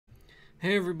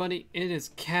Hey everybody, it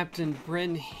is Captain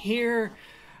Britten here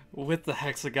with the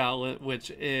Hexagauntlet,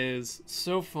 which is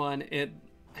so fun. I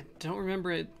don't remember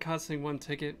it costing one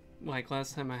ticket like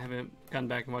last time. I haven't gone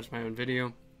back and watched my own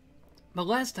video. But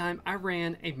last time I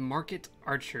ran a market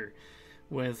archer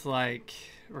with like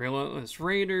relentless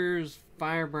raiders,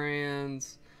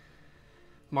 firebrands,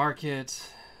 market,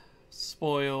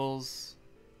 spoils,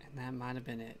 and that might have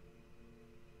been it.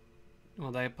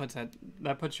 Well, that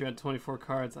puts you at 24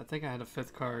 cards. I think I had a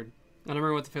fifth card. I don't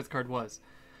remember what the fifth card was.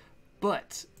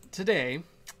 But today,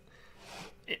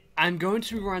 I'm going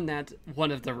to run that one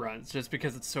of the runs just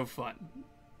because it's so fun.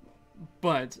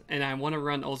 And I want to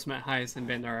run Ultimate Heist and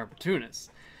Bandar Opportunist.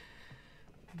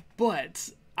 But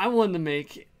I wanted to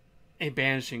make a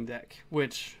Banishing deck,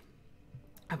 which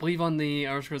I believe on the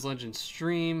Archer's Legend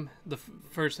stream, the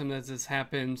first time that this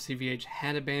happened, CVH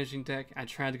had a Banishing deck. I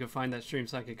tried to go find that stream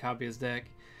so I could copy his deck,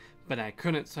 but I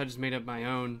couldn't, so I just made up my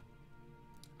own.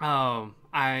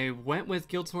 I went with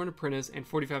Guildsworn Apprentice and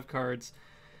 45 cards,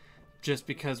 just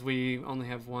because we only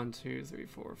have 1, 2, 3,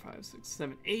 4, 5, 6,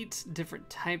 7, 8 different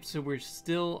types, so we're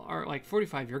still are like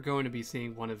 45. You're going to be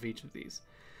seeing one of each of these.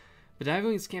 But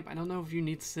Divaling Scamp, I don't know if you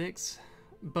need 6,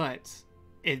 but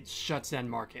it shuts down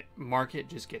Market. Market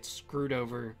just gets screwed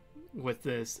over with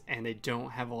this, and they don't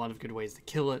have a lot of good ways to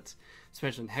kill it.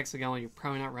 Especially in Hexagauntlet, you're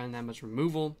probably not running that much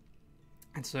removal.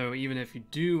 And so even if you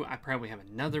do, I probably have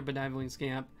another Benevolent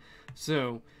Scamp.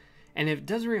 So, and it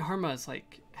doesn't really harm us,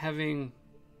 like having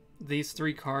these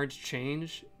 3 cards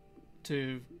change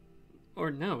to, or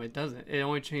no, it doesn't. It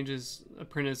only changes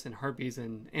Apprentice and Harpies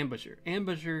and Ambusher.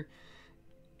 Ambusher,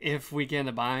 if we get in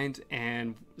a bind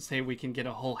and say we can get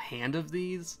a whole hand of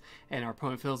these and our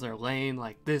opponent fills their lane,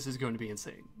 like this is going to be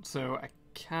insane. So I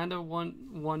kind of want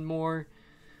one more,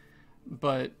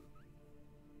 but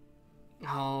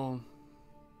yeah,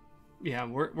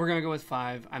 we're going to go with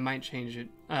 5. I might change it.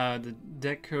 The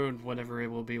deck code, whatever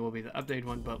it will be the updated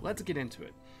one, but let's get into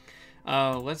it.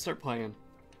 Let's start playing.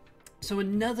 So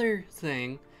another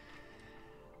thing,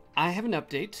 I have an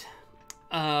update.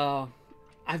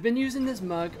 I've been using this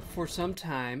mug for some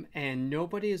time, and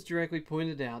nobody has directly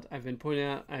pointed out. I've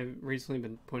recently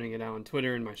been pointing it out on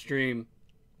Twitter and my stream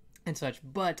and such,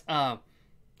 but I'm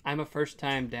a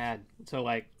first-time dad, so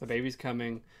like the baby's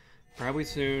coming probably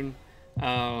soon,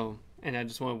 and I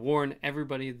just want to warn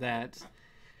everybody that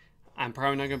I'm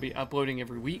probably not going to be uploading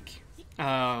every week,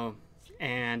 and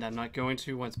I'm not going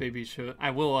to once baby show.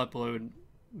 I will upload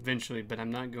eventually, but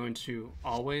I'm not going to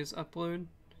always upload.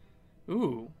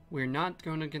 Ooh, we're not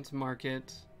going against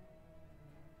Market.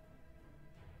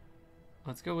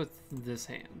 Let's go with this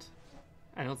hand.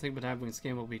 I don't think Benevolent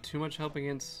Scam will be too much help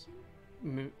against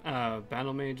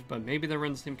Battle Mage, but maybe they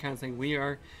run the same kind of thing we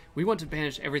are. We want to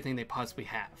banish everything they possibly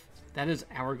have. That is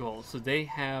our goal. So they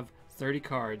have 30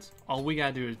 cards. All we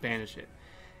gotta do is banish it.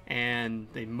 And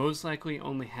they most likely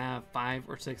only have 5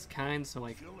 or 6 kinds, so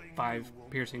like 5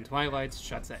 Piecing Twilights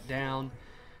shuts that down.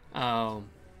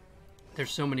 There's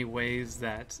so many ways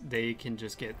that they can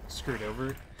just get screwed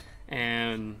over,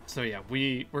 and so yeah,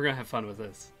 we're gonna have fun with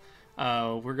this.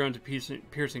 We're going to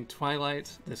Piecing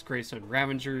Twilight this Greystone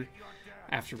Ravager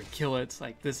after we kill it.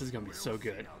 Like, this is gonna be so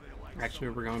good.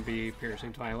 Actually, we're gonna be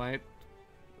Piecing Twilight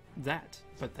that,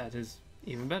 but that is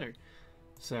even better.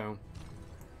 So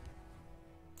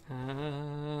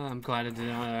I'm glad I did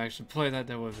not actually play that.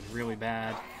 That was really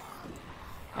bad.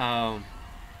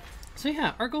 So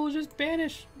yeah, our goal is just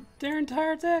banish their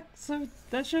entire deck, so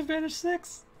that should banish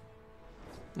 6.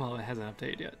 Well, it hasn't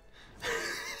updated yet.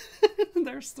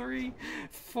 There's 3,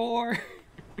 4,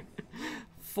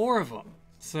 4 of them.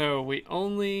 So we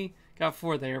only got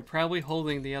 4. They are probably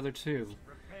holding the other 2.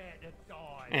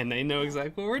 And they know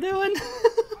exactly what we're doing.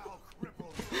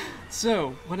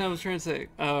 So, what I was trying to say,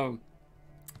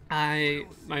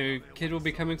 my kid will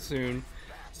be coming soon,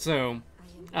 so,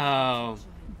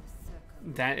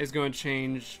 that is going to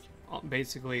change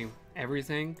basically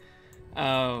everything,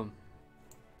 and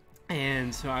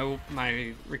so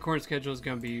my recording schedule is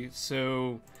going to be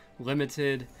so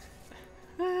limited,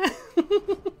 or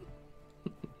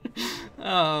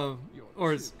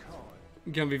it's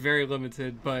going to be very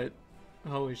limited. But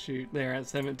holy shoot, they're at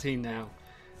 17 now,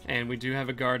 and we do have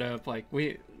a guard up. Like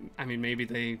I mean, maybe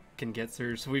they can get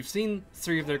through. So we've seen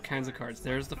 3 of their kinds of cards.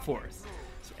 There's the 4th.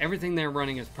 So everything they're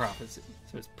running is Prophecy.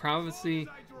 So it's Prophecy,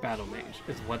 Battle Mage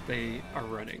is what they are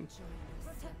running.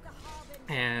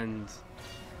 And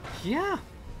yeah,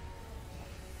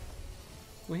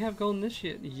 we have Gold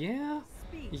Initiate. Yeah,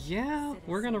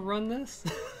 we're gonna run this.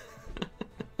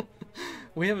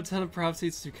 We have a ton of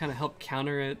Prophecies to kind of help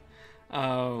counter it.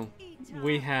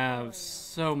 We have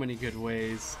so many good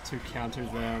ways to counter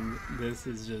them. This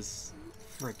is just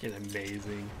freaking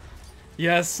amazing.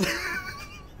 Yes.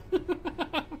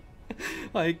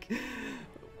 Like,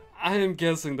 I am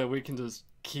guessing that we can just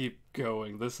keep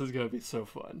going. This is going to be so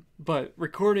fun. But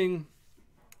recording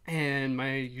and my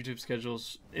YouTube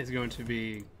schedules is going to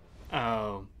be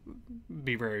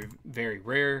very, very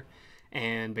rare,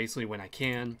 and basically when I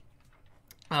can.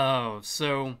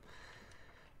 So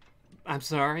I'm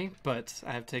sorry, but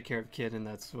I have to take care of a kid, and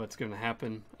that's what's going to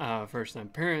happen. First time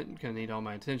parent, going to need all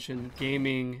my attention.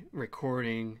 Gaming,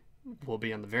 recording will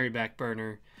be on the very back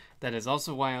burner. That is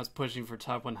also why I was pushing for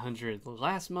top 100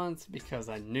 last month, because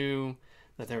I knew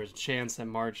that there was a chance that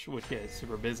March would get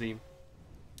super busy,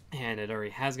 and it already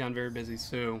has gone very busy.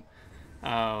 So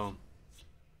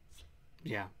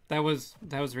yeah, that was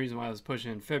the reason why I was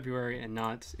pushing in February and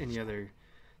not any other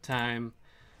time.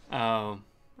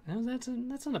 That's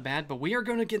not a bad, but we are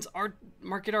going against our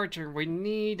Market Archer. We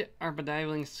need our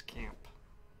Bedeviling Scamp,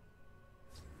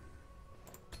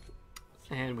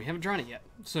 and we haven't drawn it yet.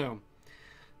 So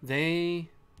they,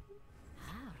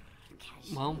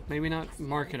 well, maybe not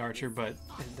Market Archer, but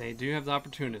they do have the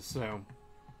Opportunist. So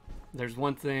there's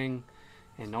one thing,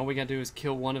 and all we gotta do is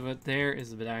kill one of it. There is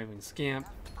the Bedeviling Scamp.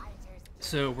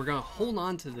 So we're gonna hold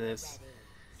on to this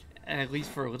at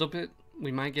least for a little bit.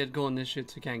 We might get Gold Initiate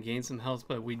to kind of gain some health,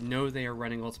 but we know they are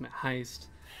running Ultimate Heist.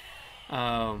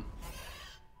 They're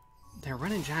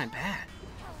running Giant Bat.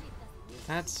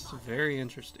 That's very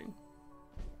interesting.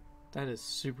 That is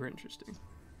super interesting.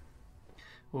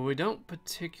 Well, we don't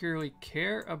particularly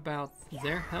care about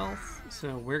their health,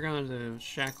 so we're going to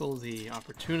shackle the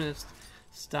Opportunist,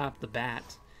 stop the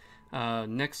Bat.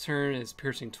 Next turn is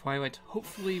Piercing Twilight.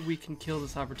 Hopefully we can kill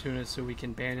this Opportunist so we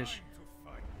can banish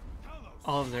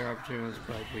all of their Opportunists,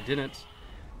 but we didn't.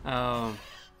 I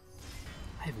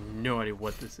have no idea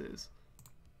what this is,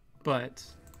 but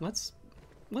let's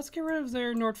get rid of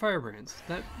their Nord Firebrands.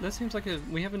 That seems like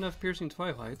we have enough Piercing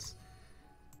Twilights.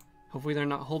 Hopefully they're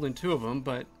not holding two of them,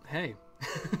 but hey.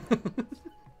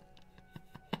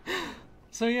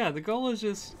 So yeah, the goal is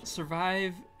just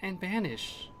survive and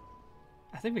banish.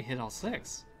 I think we hit all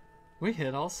 6. We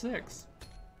hit all 6.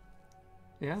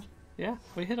 Yeah,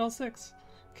 we hit all 6.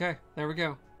 Okay, there we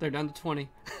go. They're down to 20.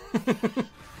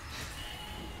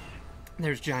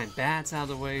 There's Giant Bats out of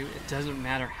the way. It doesn't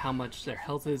matter how much their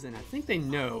health is, and I think they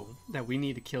know that we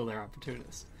need to kill their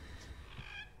Opportunists.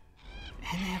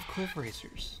 And they have Cliff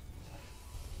Racers.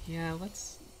 Yeah,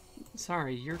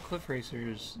 sorry, your Cliff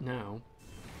Racers, no.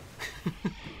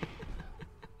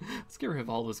 Let's get rid of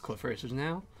all those Cliff Racers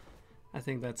now. I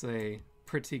think that's a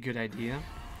pretty good idea.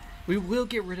 We will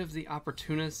get rid of the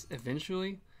Opportunists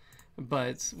eventually,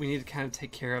 but we need to kind of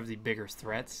take care of the bigger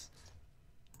threats.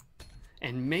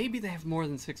 And maybe they have more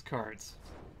than 6 cards,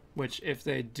 which if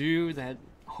they do, that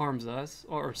harms us,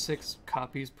 or 6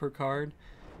 copies per card.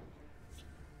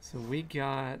 So we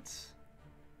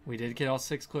did get all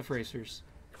 6 Cliff Racers.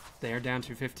 They are down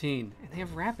to 15, and they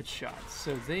have Rapid Shots,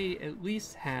 so they at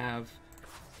least have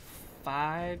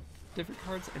 5 different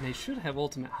cards, and they should have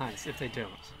Ultimate Heist if they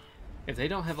don't. If they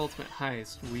don't have Ultimate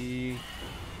Heist,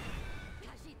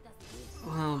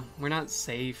 well, we're not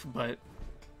safe, but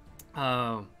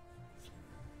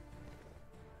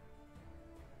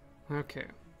okay.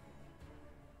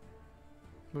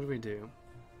 What do we do?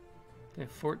 They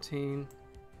have 14.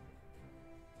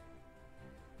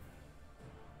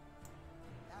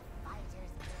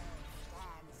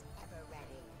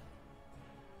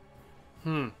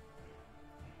 I'm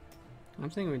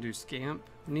thinking we do Scamp.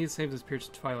 We need to save this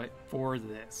Piercing Twilight for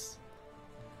this.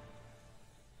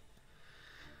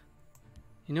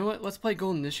 You know what? Let's play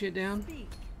Gold Initiate down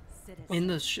in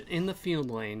the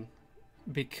field lane,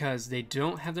 because they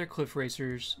don't have their Cliff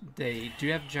Racers. They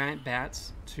do have Giant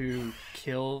Bats to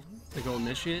kill the Gold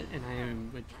Initiate, and I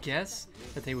would guess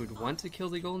that they would want to kill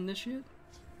the Gold Initiate.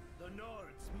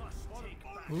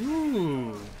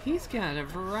 Ooh, he's got a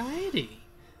variety.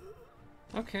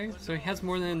 Okay, so he has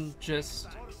more than just...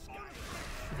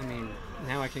 I mean,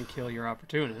 now I can kill your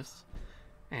Opportunists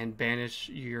and banish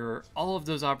all of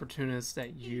those Opportunists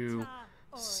that you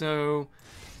so...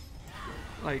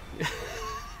 like...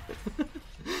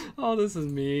 Oh, this is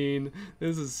mean.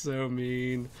 This is so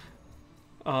mean.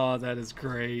 Oh, that is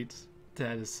great.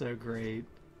 That is so great.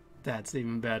 That's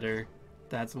even better.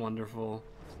 That's wonderful.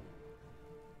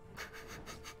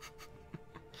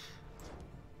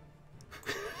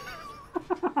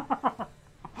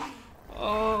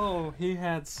 Oh, he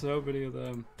had so many of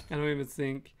them. I don't even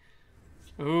think...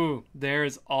 Ooh,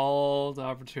 there's all the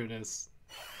Opportunists.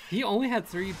 He only had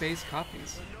 3 base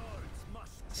copies.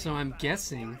 So I'm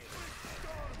guessing...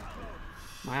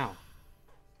 Wow.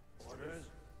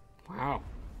 Wow.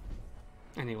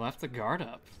 And he left the guard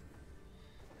up.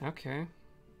 Okay.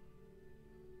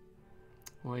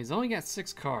 Well, he's only got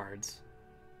 6 cards.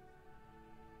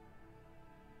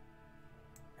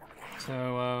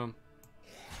 So,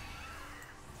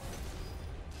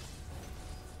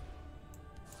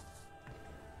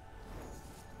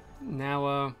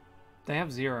 now, they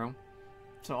have 0.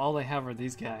 So all they have are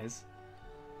these guys.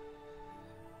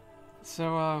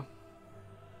 So,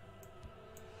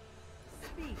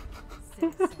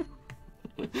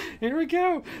 here we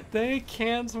go! They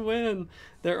can't win!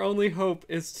 Their only hope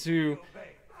is to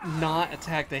not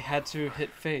attack. They had to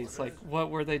hit face. Like, what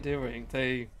were they doing?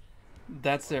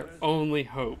 That's their only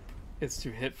hope, is to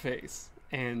hit face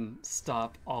and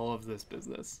stop all of this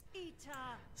business.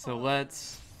 So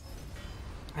let's...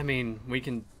 I mean, we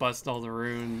can bust all the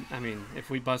rune. I mean, if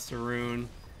we bust a rune,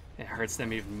 it hurts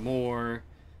them even more.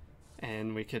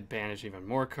 And we could banish even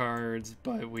more cards,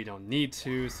 but we don't need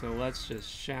to. So let's just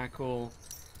shackle,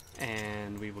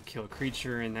 and we will kill a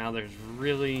creature. And now there's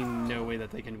really no way that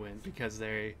they can win, because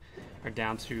they are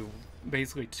down to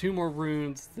basically 2 more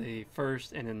runes, the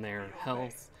first and then their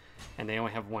health. And they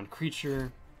only have 1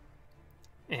 creature.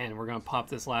 And we're going to pop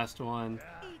this last one.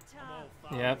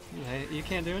 Yep, you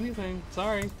can't do anything.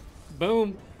 Sorry.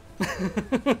 Boom.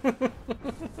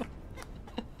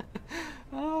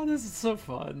 Oh, this is so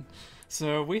fun.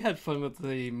 So we had fun with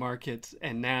the markets,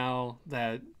 and now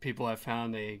that people have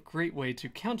found a great way to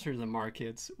counter the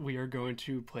markets, we are going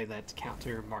to play that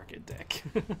counter market deck.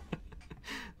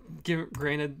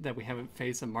 Granted that we haven't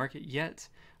faced a market yet,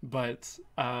 but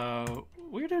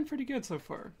we're doing pretty good so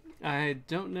far. I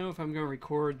don't know if I'm going to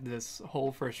record this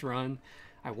whole first run.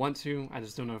 I want to, I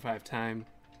just don't know if I have time.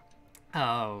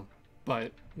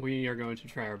 But we are going to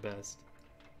try our best.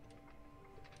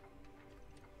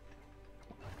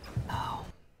 Oh.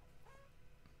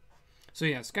 So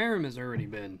yeah, Skyrim has already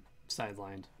been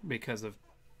sidelined because of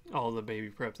all the baby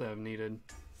prep that I've needed.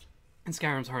 And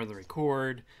Skyrim's harder to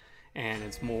record, and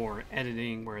it's more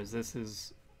editing, whereas this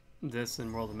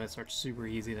and World of Myths are super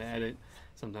easy to edit.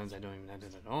 Sometimes I don't even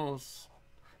edit at all,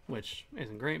 which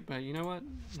isn't great, but you know what?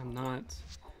 I'm not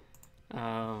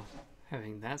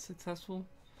having that successful.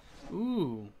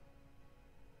 Ooh.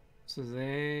 So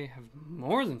they have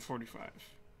more than 45.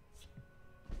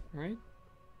 Right?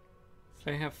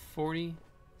 They have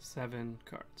 47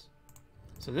 cards.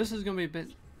 So this is going to be a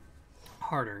bit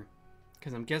harder,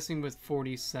 because I'm guessing with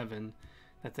 47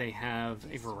 that they have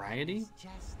a variety.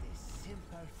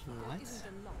 What?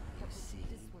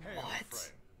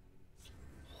 What?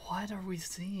 What are we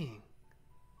seeing?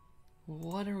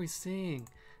 What are we seeing?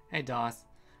 Hey, Doth.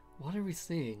 What are we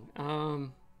seeing?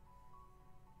 What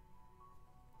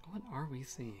are we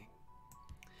seeing?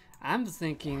 I'm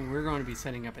thinking we're going to be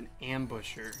setting up an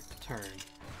ambusher turn,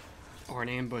 or an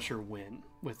ambusher win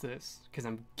with this, because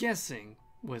I'm guessing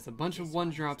with a bunch of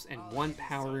 1-drops and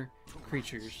 1-power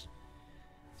creatures.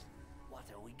 What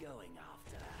are we going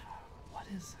after? What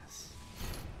is this?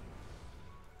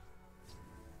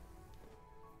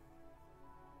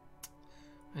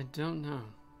 I don't know.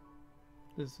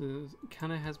 This is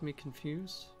kind of has me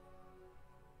confused.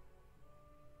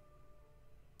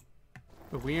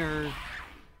 But we are...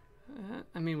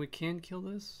 I mean, we can kill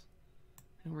this.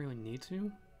 I don't really need to.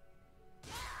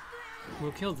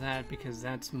 We'll kill that because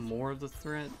that's more of the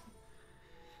threat.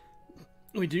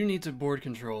 We do need to board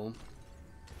control.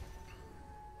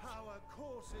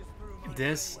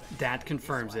 That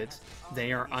confirms it.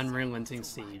 They are Unrelenting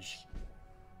Siege.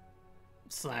 /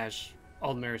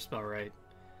 Aldmeri spell, right?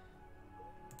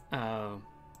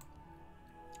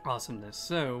 Awesomeness.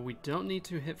 So, we don't need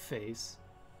to hit face.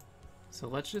 So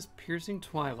let's just Piecing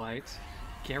Twilight,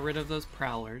 get rid of those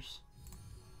Prowlers,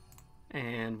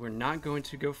 and we're not going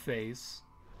to go face,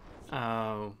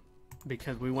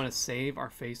 because we want to save our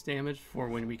face damage for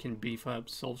when we can beef up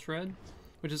Soul Shred,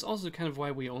 which is also kind of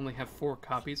why we only have 4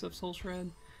 copies of Soul Shred,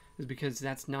 is because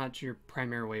that's not your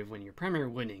primary way of winning. Your primary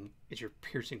winning is your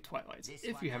Piecing Twilight,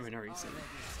 if you haven't already seen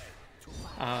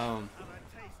it.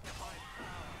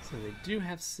 So they do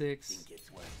have 6.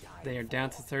 They are down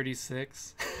to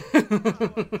 36.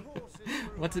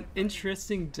 What an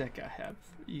interesting deck I have.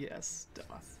 Yes,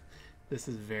 Doth. This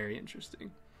is very interesting.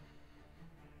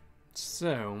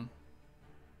 So...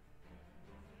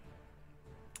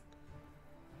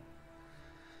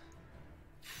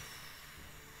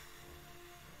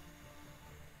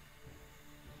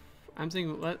 I'm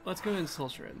thinking, let's go in Soul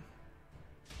Shred.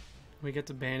 We get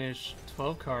to banish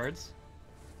 12 cards.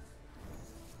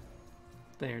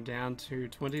 They are down to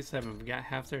 27. We got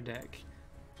half their deck.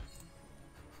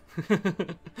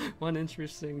 One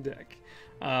interesting deck.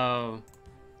 I'll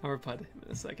reply to him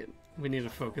in a second. We need to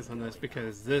focus on this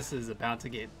because this is about to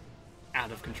get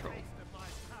out of control.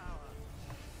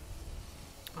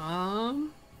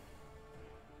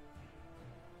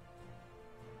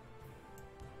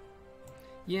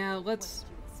 Yeah,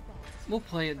 we'll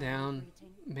play it down.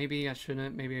 Maybe I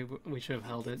shouldn't. Maybe we should have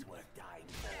held it.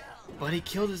 But he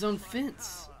killed his own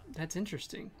fence. That's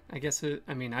interesting. I guess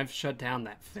I mean, I've shut down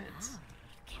that fence.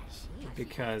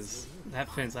 Because that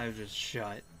fence I've just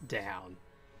shut down.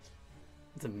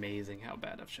 It's amazing how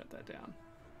bad I've shut that down.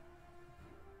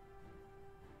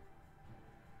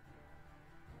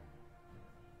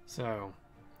 So,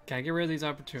 gotta get rid of these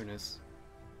opportunists.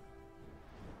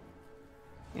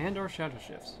 And or shadow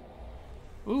shifts.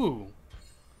 Ooh.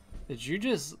 Did you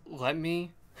just let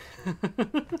me?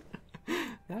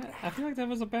 I feel like that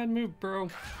was a bad move, bro.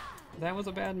 That was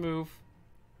a bad move.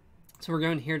 So we're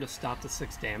going here to stop the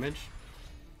 6 damage.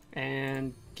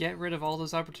 And get rid of all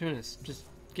those opportunists. Just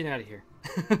get out of here.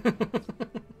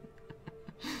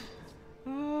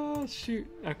 Oh, shoot.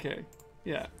 Okay.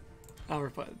 Yeah. I'll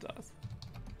reply to Doth.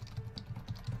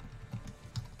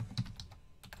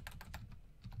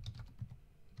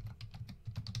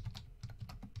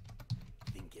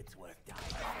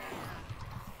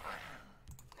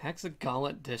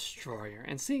 Hexagauntlet Destroyer.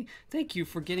 And see, thank you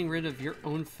for getting rid of your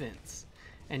own fence.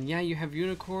 And yeah, you have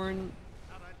Unicorn,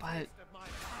 but I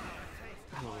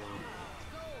don't know.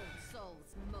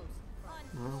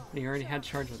 Well, you already had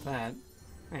charge with that.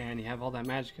 And you have all that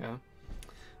Magicka.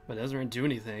 But it doesn't really do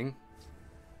anything.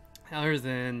 Other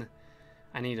than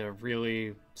I need to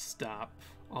really stop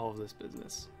all of this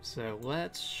business. So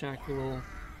let's shackle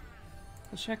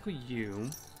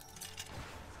you.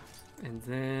 And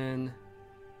then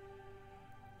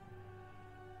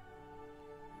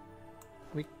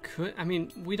we could, I mean,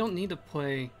 we don't need to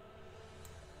play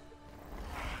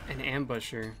an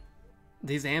ambusher.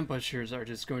 These ambushers are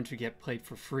just going to get played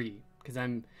for free. Because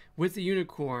I'm, with the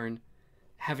Unicorn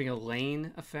having a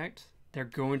lane effect, they're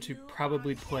going to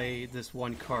probably play this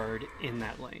one card in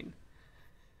that lane.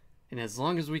 And as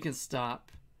long as we can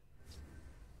stop,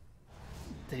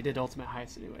 they did Ultimate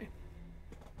Heist anyway.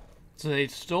 So they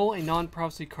stole a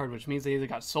non-prophecy card, which means they either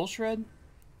got Soul Shred,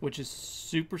 which is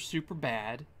super, super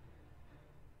bad,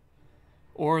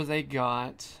 or they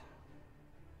got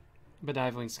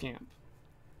Benevolent Scamp.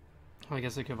 Well, I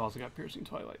guess they could have also got Piecing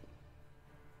Twilight.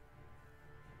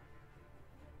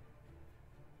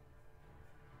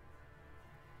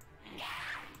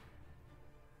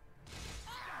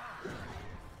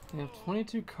 They have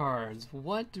 22 cards.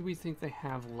 What do we think they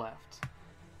have left?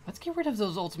 Let's get rid of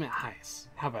those Ultimate Heists.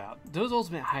 How about? Those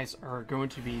Ultimate Heists are going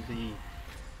to be the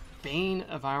bane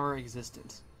of our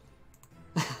existence.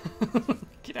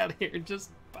 Get out of here.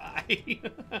 Just bye.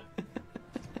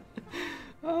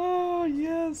 Oh,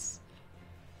 yes.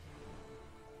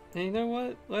 And you know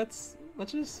what? Let's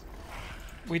just...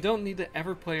 We don't need to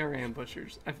ever play our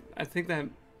ambushers. I think that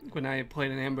when I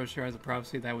played an ambusher as a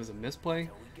prophecy, that was a misplay.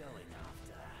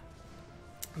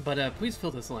 But please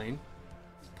fill this lane.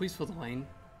 Please fill the lane.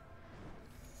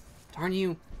 Darn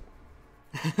you.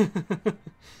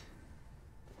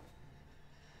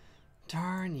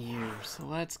 Darn you. So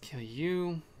let's kill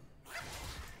you.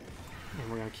 And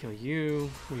we're going to kill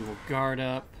you. We will guard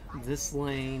up this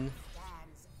lane.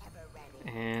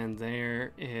 And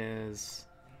there is...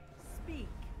 Speak,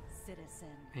 citizen.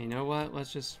 And you know what?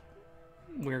 Let's just...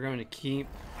 We're going to keep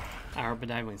our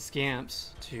Benevolent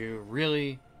Scamps to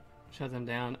really shut them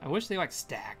down. I wish they like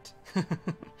stacked.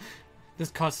 This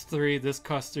costs 3, this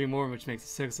costs 3 more, which makes it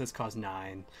 6, this costs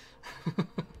 9.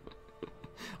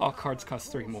 All cards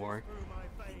cost 3 more.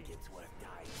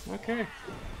 Okay.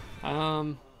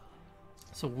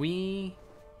 So we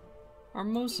are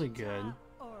mostly good.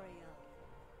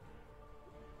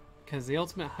 Because the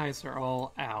Ultimate Heists are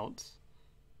all out.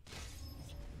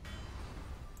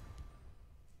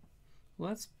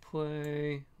 Let's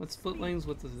split lanes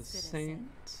with the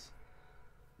Saints.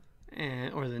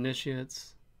 Or the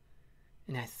Initiates.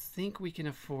 And I think we can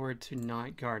afford to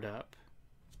not guard up.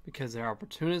 Because their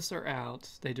opportunists are out.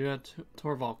 They do have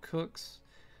Torval Cooks.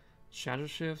 Shadow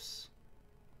Shifts.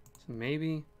 So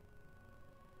maybe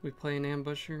we play an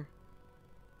ambusher.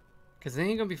 Because they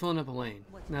ain't going to be filling up a lane.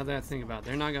 Now that I think about it,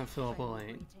 they're not going to fill up a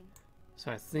lane.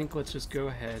 So I think let's just go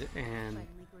ahead and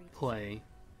play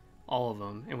all of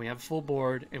them. And we have a full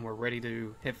board and we're ready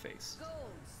to hit face.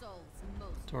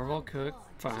 Torval Cook,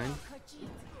 fine.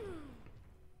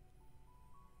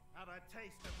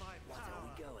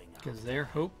 Because their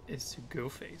hope is to go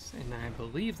face. And I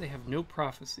believe they have no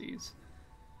prophecies.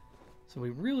 So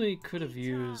we really could have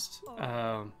used...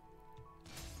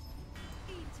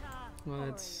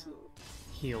 let's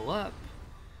heal up.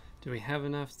 Do we have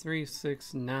enough? 3,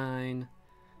 6, 9,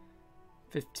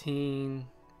 15.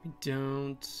 We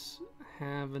don't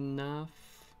have enough.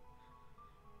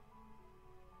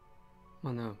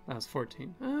 Oh no, that was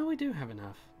 14. Oh, we do have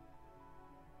enough.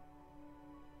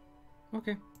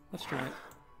 Okay, let's try it.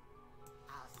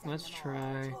 Let's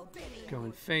try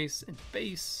going face and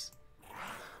base.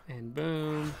 And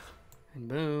boom. And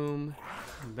boom.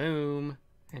 And boom.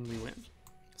 And we win.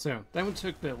 So, that one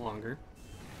took a bit longer.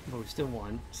 But we still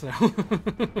won, so...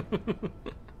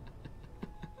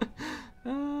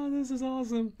 Ah, this is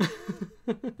awesome.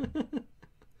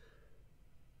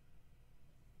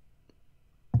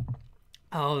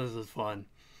 Oh, this is fun.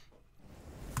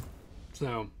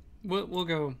 So, we'll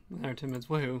go another 10 minutes.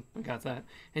 Woohoo, I got that.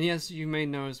 And yes, you may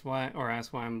notice why, or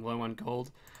ask why I'm low on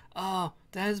gold. Oh,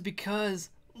 that is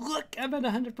because, look, I'm at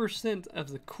 100%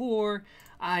 of the core.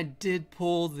 I did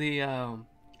pull the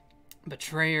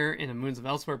Betrayer in a Moons of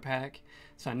Elsewhere pack,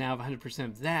 so I now have 100%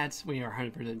 of that. We are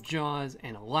 100% Jaws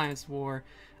and Alliance War,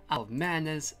 Isle of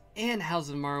Madness, and House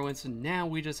of Morrowind. So now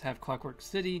we just have Clockwork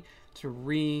City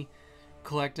to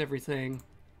collect everything.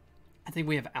 I think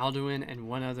we have Alduin and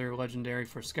one other legendary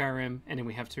for Skyrim, and then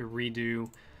we have to redo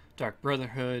Dark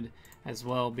Brotherhood as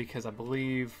well, because I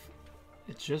believe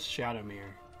it's just Shadowmere.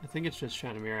 I think it's just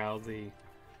Shadowmere out of the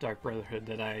Dark Brotherhood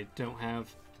that I don't have.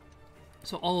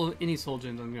 So any soul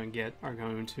gems I'm going to get are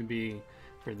going to be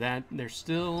for that. There's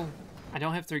still... I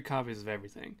don't have 3 copies of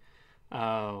everything.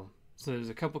 So there's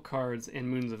a couple cards in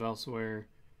Moons of Elsewhere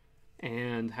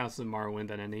and House of Morrowind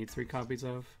that I need 3 copies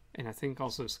of. And I think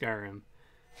also Skyrim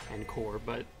and Core,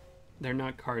 but they're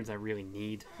not cards I really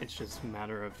need. It's just a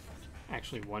matter of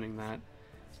actually wanting that.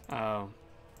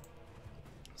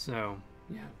 So,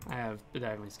 yeah, I have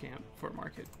Bedazzling Scamp for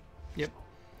market. Yep.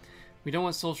 We don't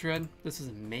want Soul Shred. This is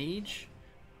a mage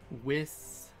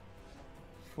with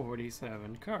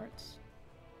 47 cards.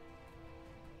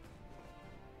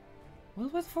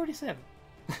 What's with 47?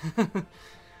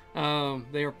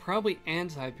 They are probably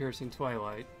anti-Piercing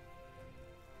Twilight.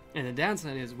 And the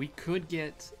downside is we could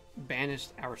get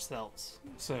banished ourselves.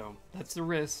 So that's the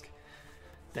risk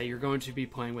that you're going to be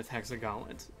playing with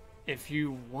Hexagauntlet. If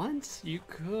you want, you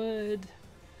could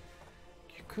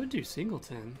do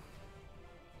Singleton.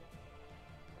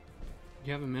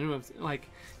 You have a minimum of, like,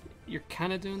 you're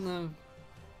kind of doing the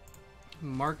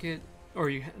market,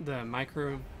 or the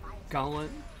micro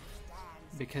gauntlet,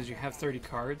 because you have 30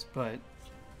 cards, but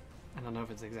I don't know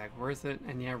if it's exactly worth it.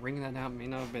 And yeah, ringing that out may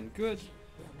not have been good.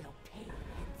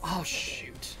 Oh,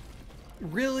 shoot.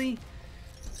 Really?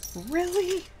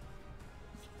 Really?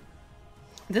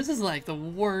 This is like the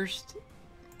worst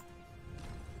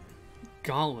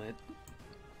gauntlet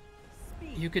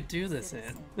you could do this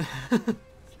in.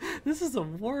 This is the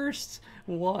worst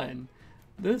one.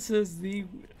 This is the...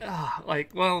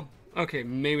 like, well, okay,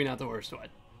 maybe not the worst one.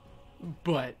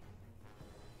 But...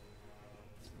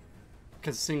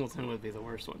 because Singleton would be the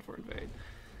worst one for Invade.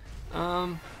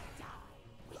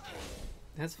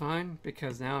 That's fine,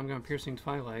 because now I'm going Piercing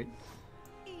Twilight.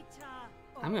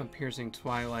 I'm going Piercing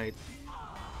Twilight.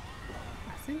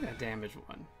 I think that damaged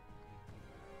one.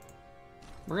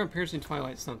 We're going Piercing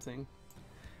Twilight something.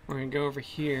 We're going to go over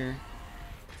here.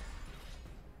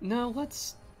 No,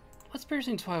 let's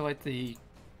Piercing Twilight the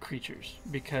creatures,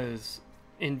 because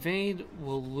Invade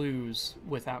will lose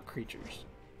without creatures.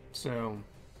 So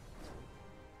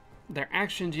their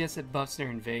actions, yes, it buffs their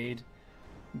Invade,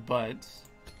 but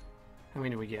how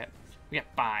many do we get? We got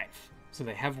 5. So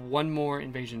they have 1 more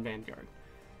Invasion Vanguard.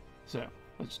 So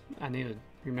I need to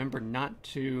remember not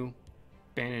to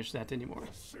banish that anymore.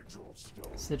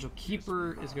 Sigil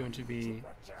Keeper is going to be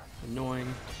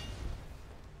annoying,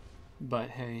 but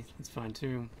hey, it's fine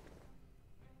too.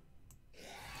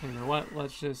 So you know what?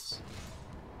 Let's just...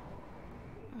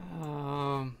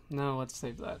 no, let's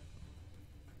save that.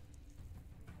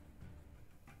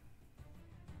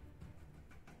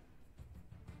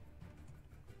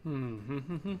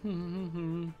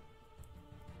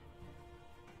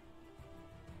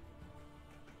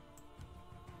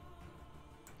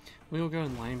 We'll go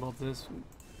and line bolt this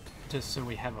just so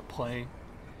we have a play.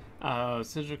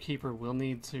 Sigil Keeper will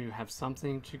need to have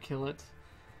something to kill it,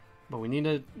 but we need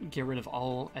to get rid of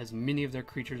as many of their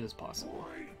creatures as possible.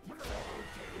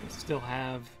 We still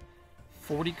have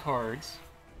 40 cards.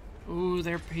 Ooh,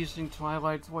 they're Piercing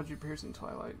Twilight. What'd you Piercing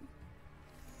Twilight?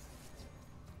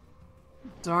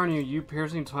 Darn you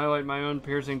Piercing Twilight, my own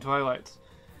Piercing Twilight.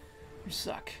 You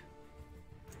suck.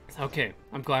 Okay,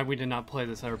 I'm glad we did not play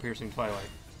this ever Piercing Twilight.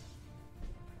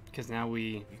 Because now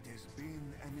we...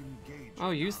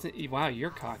 Oh, wow, you're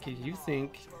cocky. You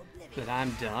think that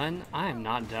I'm done? I am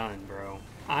not done, bro.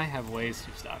 I have ways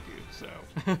to stop you,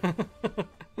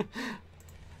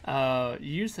 so...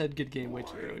 you said good game way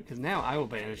too early, because now I will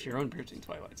banish your own Piercing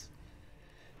Twilights.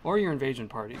 Or your invasion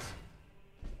parties.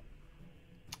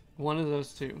 One of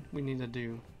those two we need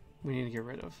to get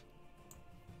rid of.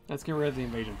 Let's get rid of the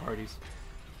invasion parties.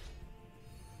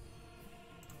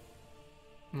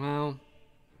 Well,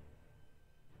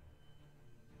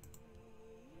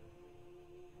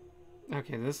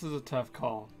 okay, this is a tough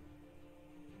call.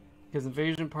 Because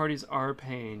invasion parties are a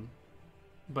pain,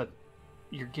 but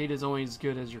your gate is only as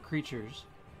good as your creatures.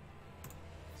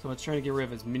 So let's try to get rid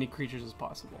of as many creatures as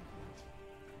possible.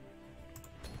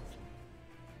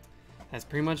 That's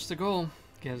pretty much the goal.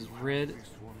 Get rid,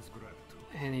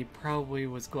 and he probably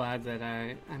was glad that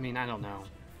I mean, I don't know.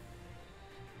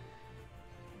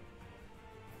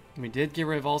 We did get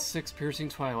rid of all 6 Piercing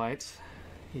Twilights.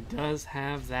 He does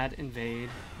have that invade,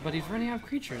 but he's running out of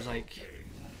creatures. Like,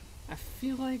 I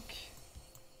feel like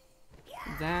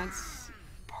that's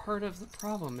part of the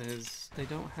problem is they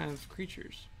don't have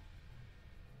creatures.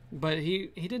 But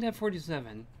he did have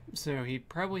 47, so he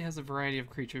probably has a variety of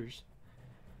creatures.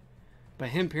 But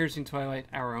him Piercing Twilight,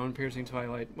 our own Piercing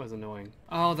Twilight, was annoying.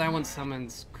 Oh, that one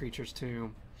summons creatures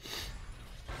too.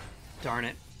 Darn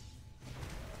it.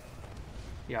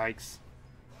 Yikes.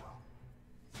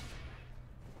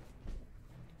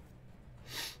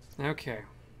 Okay.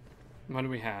 What do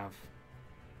we have?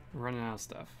 We're running out of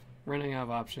stuff. Running out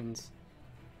of options.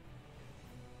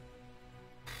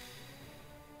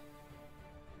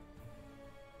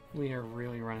 We are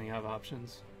really running out of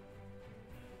options.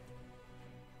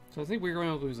 So I think we're going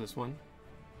to lose this one.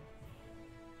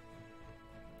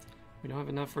 We don't have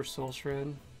enough for Soul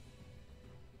Shred.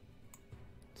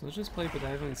 So let's just play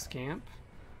Benevolent Scamp.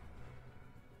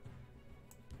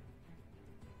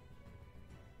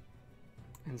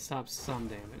 And stop some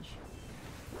damage.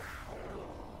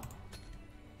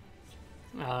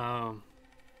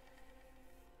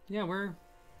 Yeah, we're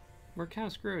kind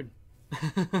of screwed.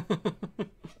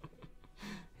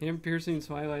 Him Piercing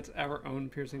Twilights, our own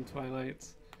Piercing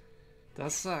Twilights.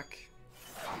 Does suck.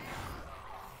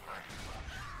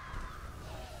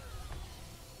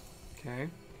 Okay,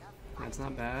 that's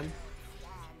not bad.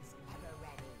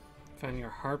 Finding our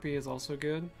Harpy is also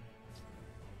good.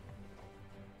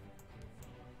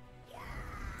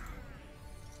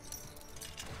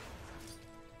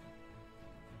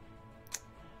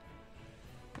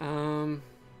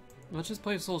 Let's just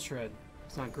play Soul Shred.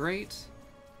 It's not great,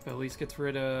 but at least gets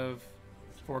rid of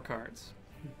 4 cards.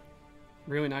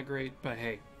 Really not great, but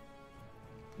hey.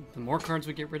 The more cards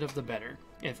we get rid of, the better.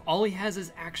 If all he has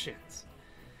is actions,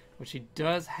 which he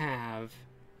does have,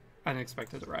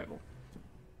 Unexpected Arrival.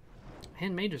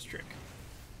 And Mage's Trick.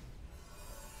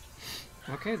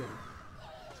 Okay then.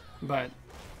 But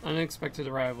Unexpected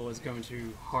Arrival is going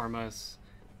to harm us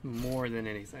more than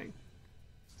anything.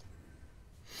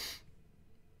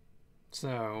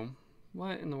 So,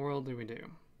 what in the world do we do?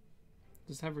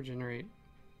 Does have Regenerate?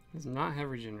 Does not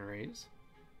have Regenerate.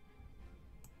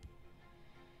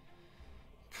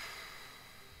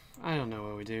 I don't know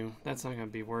what we do. That's not going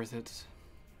to be worth it.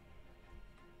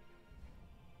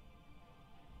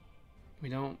 We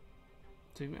don't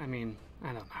do... I mean, I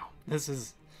don't know. This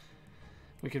is...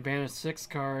 We could banish 6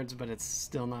 cards, but it's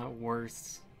still not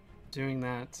worth doing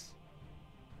that.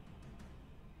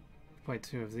 Play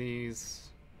 2 of these.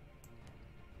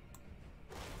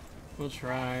 We'll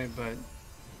try, but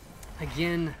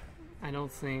again, I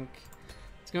don't think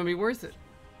it's going to be worth it.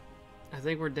 I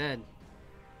think we're dead.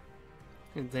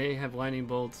 If they have lightning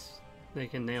bolts, they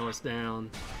can nail us down.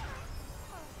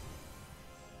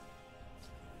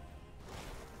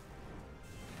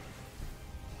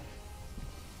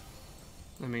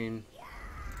 I mean,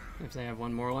 if they have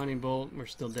one more lightning bolt, we're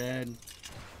still dead.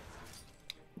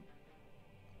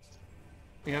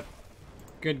 Yep.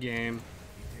 Good game.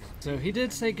 So he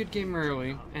did say good game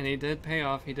early, and he did pay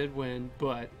off, he did win,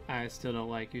 but I still don't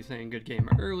like you saying good game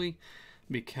early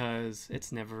because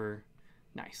it's never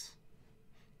nice.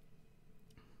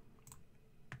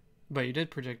 But you did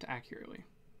predict accurately.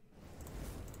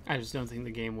 I just don't think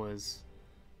the game was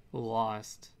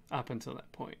lost up until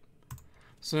that point.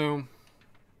 So,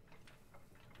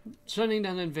 shutting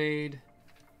down Invade,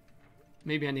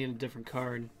 maybe I need a different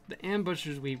card. The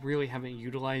Ambushers we really haven't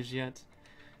utilized yet.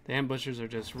 The Ambushers are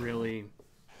just really...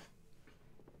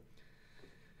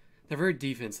 They're very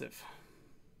defensive.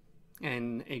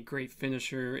 And a great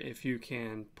finisher if you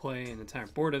can play an entire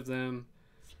board of them.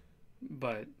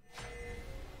 But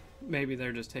maybe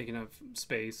they're just taking up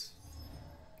space.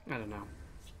 I don't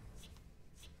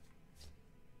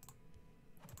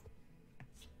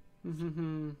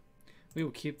know. We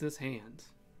will keep this hand.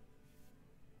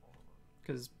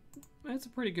 Because that's a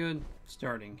pretty good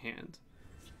starting hand.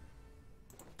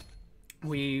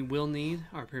 We will need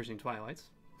our Piercing Twilights.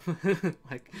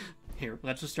 Like, here,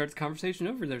 let's just start the conversation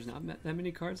over. There's not that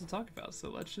many cards to talk about,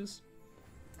 so let's just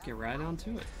get right on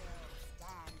to it.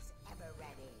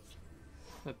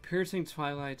 But Piercing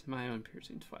Twilight, my own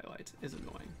Piercing Twilight, is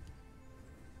annoying.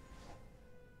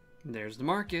 There's the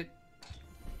market.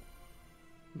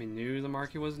 We knew the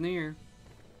market was near.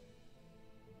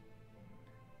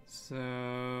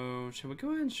 So, should we go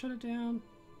ahead and shut it down?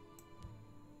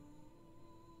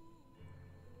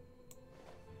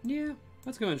 Yeah,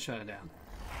 let's go ahead and shut it down.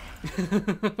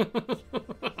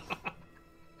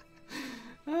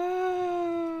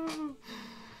 Oh.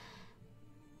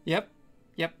 Yep.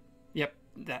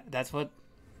 That's what.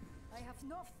 I have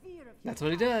no fear of That's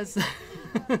what he does.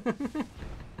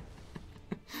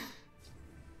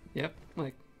 Yep,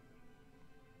 like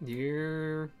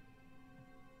you're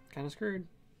kind of screwed.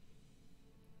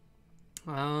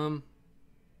 We're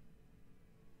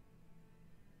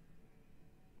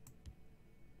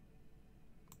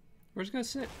just gonna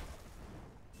sit.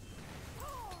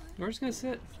 We're just gonna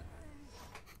sit.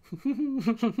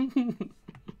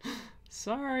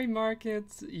 Sorry,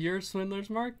 markets. Your Swindler's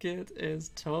Market is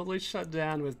totally shut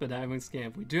down with Bedazzling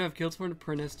Scamp. We do have Guildsworn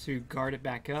Apprentice to guard it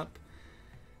back up.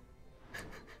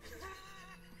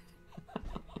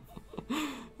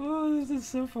 Oh, this is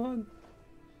so fun.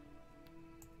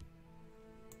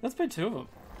 Let's play two of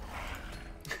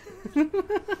them.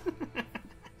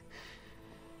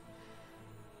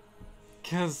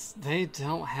 Because they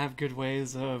don't have good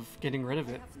ways of getting rid of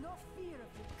it.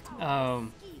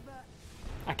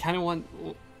 I kind of want...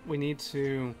 We need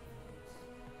to...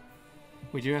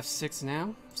 We do have 6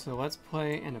 now, so let's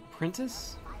play an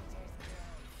Apprentice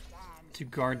to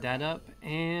guard that up,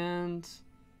 and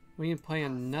we can play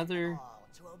another...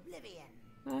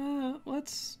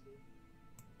 let's...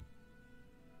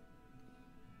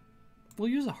 We'll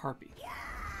use a Harpy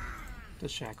to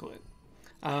shackle it.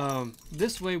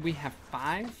 This way we have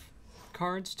 5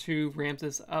 cards to ramp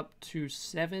this up to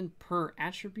 7 per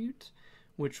attribute,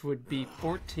 which would be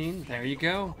 14. There you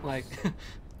go. Like,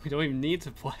 we don't even need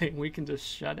to play. We can just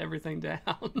shut everything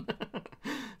down.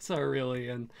 So really,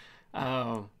 and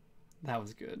oh, that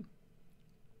was good.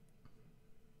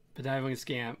 Bedazzling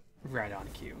Scamp, right on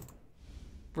cue.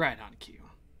 Right on cue.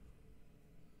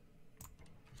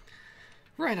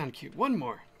 Right on cue. One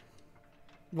more.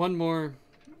 One more.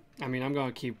 I mean, I'm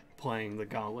going to keep playing the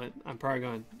Gauntlet.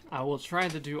 I will try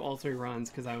to do all 3 runs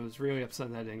because I was really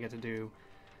upset that I didn't get to do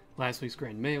last week's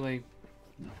Grand Melee.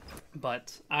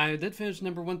 But I did finish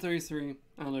number 133.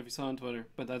 I don't know if you saw on Twitter,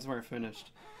 but that's where I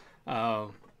finished.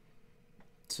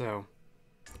 So,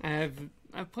 I've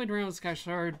played around with Sky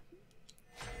Shard.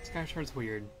 Sky Shard's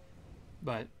weird.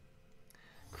 But,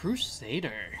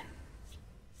 Crusader.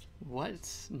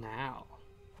 What now?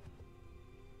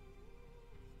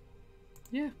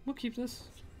 Yeah, we'll keep this.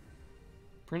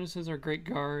 Apprentices are great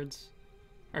guards.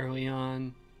 Early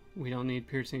on, we don't need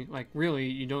piercing. Like, really,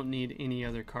 you don't need any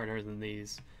other card other than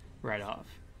these right off.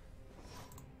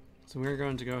 So we're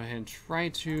going to go ahead and try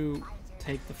to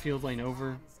take the field lane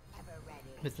over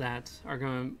with that. We're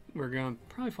going to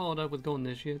probably follow it up with Gold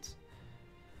Initiates.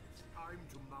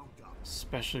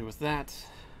 Especially with that.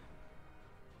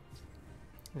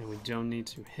 And we don't need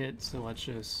to hit, so let's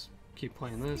just keep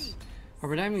playing this. Our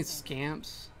Bedazzling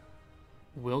Scamps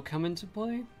will come into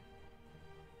play.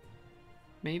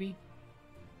 Maybe.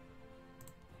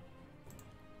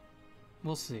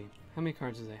 We'll see. How many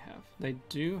cards do they have? They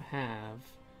do have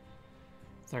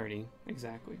 30,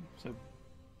 exactly. So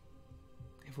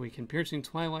if we can Piecing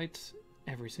Twilight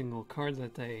every single card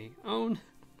that they own,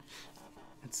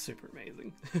 that's super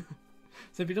amazing.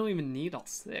 So if you don't even need all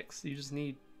 6, you just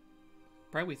need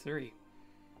probably 3.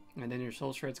 And then your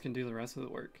Soul Shreds can do the rest of the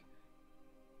work.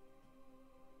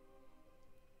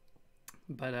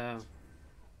 But,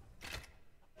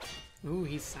 ooh,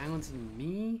 he's silencing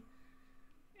me?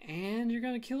 And you're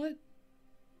gonna kill it?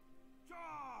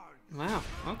 Wow,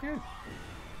 okay.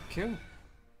 Cool.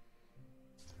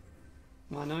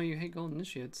 Well, I know you hate Gold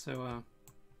Initiates, so,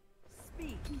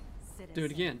 Speak, do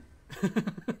it again.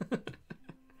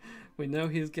 We know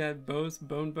he's got both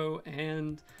Bone Bow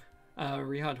and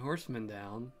Rehad Horseman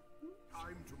down.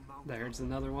 There's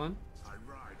another one.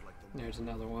 There's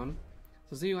another one.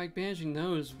 So see, like, banishing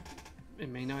those, it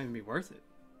may not even be worth it.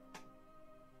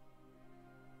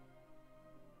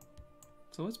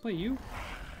 So let's play you.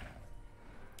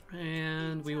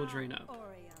 And we will drain up.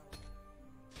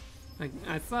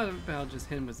 I thought about just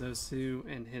hitting with those 2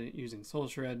 and hit it using Soul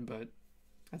Shred, but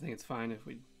I think it's fine if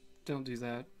we don't do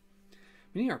that.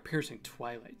 We need our Piecing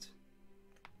Twilight.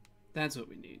 That's what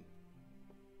we need.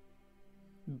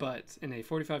 But in a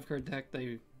 45 card deck,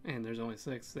 and there's only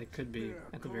 6, they could be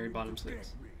at the very bottom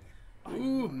 6.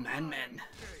 Ooh, man.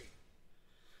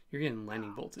 You're getting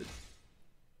lightning bolted.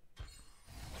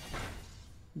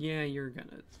 Yeah, you're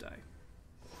gonna die.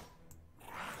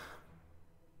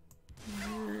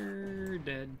 You're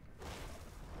dead.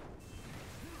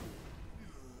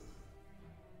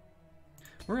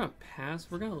 We're gonna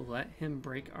pass. We're gonna let him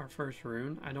break our first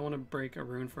rune. I don't want to break a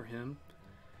rune for him.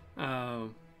 Nice. I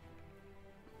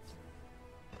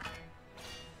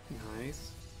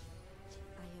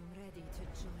am ready to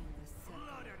join the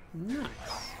circle.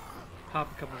 Nice.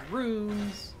 Pop a couple of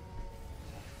runes.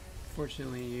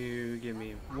 Fortunately, you give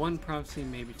me 1 prophecy,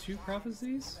 maybe 2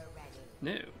 prophecies?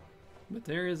 No. But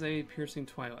there is a Piercing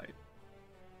Twilight.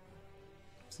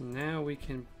 So now we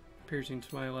can Piercing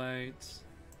Twilight.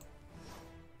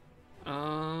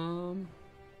 I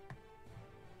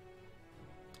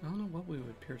don't know what we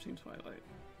would Piercing Twilight.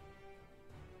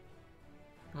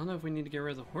 I don't know if we need to get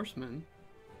rid of the Horseman.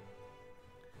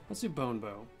 Let's do Bone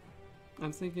Bow.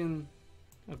 I'm thinking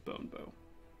of Bone Bow.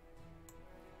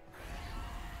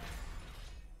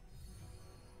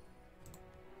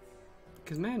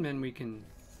 Because Madmen we can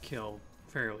kill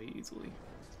fairly easily.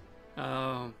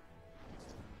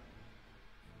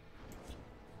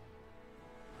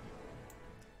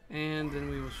 And then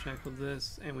we will shackle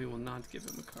this, and we will not give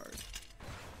him a card.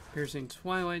 Piercing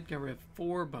Twilight got rid of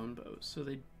 4 Bone Bows, so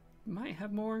they might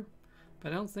have more,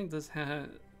 but I don't think this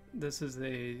is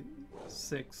a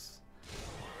 6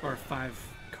 or 5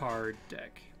 card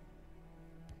deck.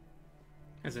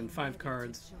 As in 5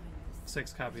 cards,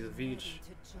 6 copies of each.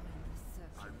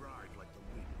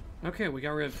 Okay, we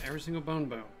got rid of every single Bone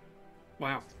Bow.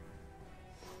 Wow.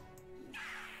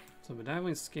 So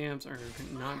bedazzling scams are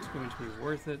not going to be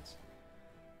worth it.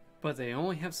 But they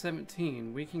only have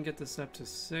 17. We can get this up to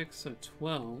 6, so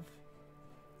 12.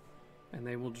 And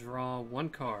they will draw 1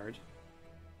 card.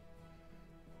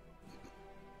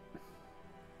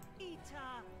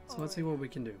 So let's see what we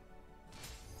can do.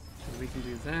 So we can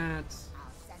do that.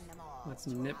 Let's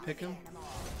nitpick them.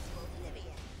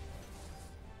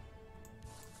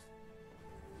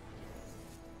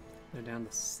 They're down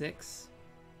to 6.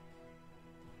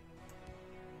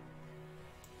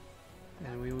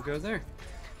 And we will go there.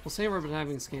 We'll save our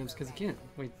bedazzling scams because again,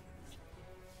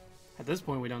 at this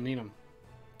point we don't need them.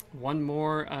 1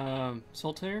 more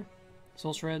Soul Tear,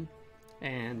 Soul Shred,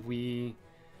 and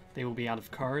they will be out of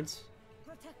cards.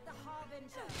 Protect the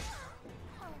Harbinger.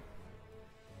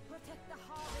 Protect the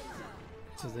Harbinger.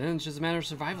 So then it's just a matter of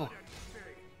survival.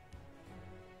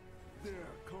 They're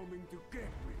coming to get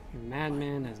me.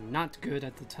 Madman is not good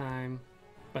at the time,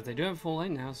 but they do have full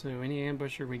light now, so any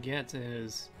ambusher we get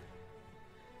is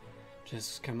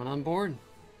just coming on board.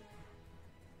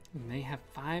 And they have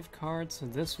 5 cards, so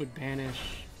this would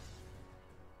banish.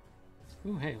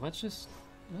 Ooh, hey, let's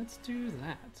do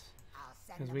that.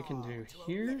 Because we can do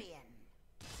here.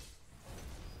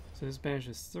 So this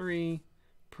banishes 3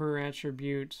 per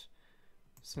attribute.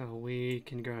 So we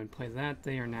can go and play that.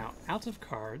 They are now out of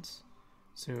cards.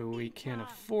 So we can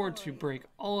afford to break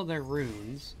all of their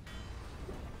runes.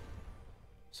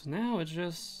 So now it's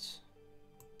just...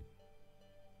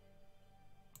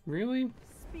 Really?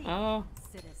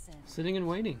 Sitting and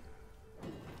waiting.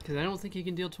 Because I don't think he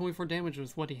can deal 24 damage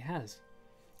with what he has.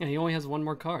 And he only has 1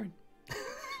 more card.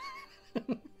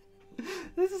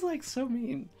 This is like so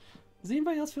mean. Does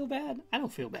anybody else feel bad? I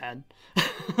don't feel bad.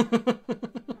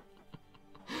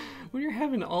 When you're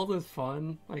having all this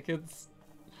fun, like it's...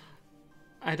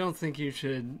 I don't think you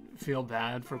should feel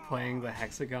bad for playing the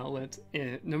Hexagauntlet,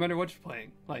 no matter what you're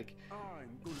playing. Like,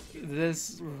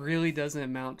 this really doesn't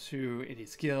amount to any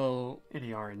skill,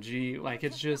 any RNG. Like,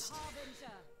 it's just...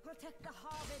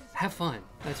 have fun.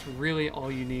 That's really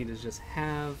all you need, is just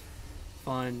have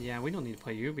fun. Yeah, we don't need to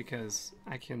play you because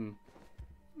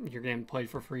you're getting played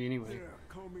for free anyway. They're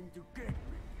coming to get me.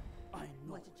 I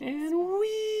know. And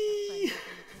we...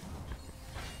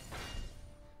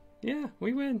 Yeah,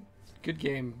 we win. Good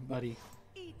game, buddy.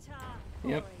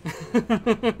 Yep.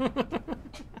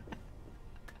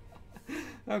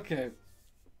 Okay.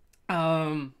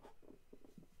 Now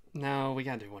we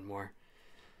gotta do one more.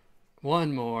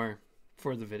 One more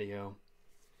for the video.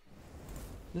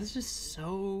 This is just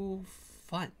so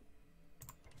fun.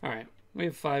 Alright, we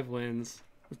have 5 wins.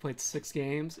 We've played 6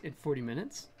 games in 40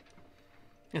 minutes.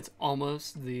 It's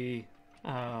almost the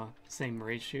same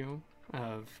ratio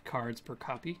of cards per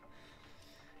copy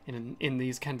in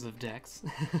these kinds of decks.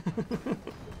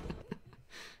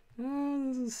 Oh,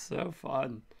 this is so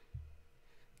fun.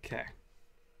 Okay.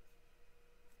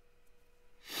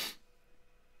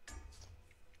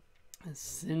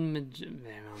 Sin Magician.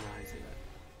 I don't know how to say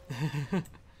that.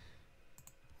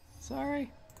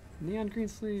 Sorry. Neon green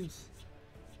sleeves.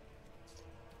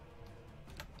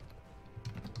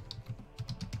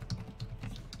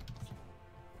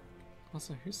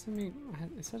 Also, who sent me?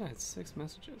 It said I had 6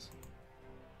 messages.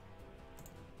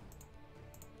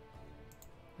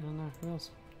 I don't know who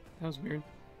else. That was weird.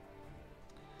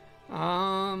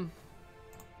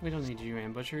 We don't need you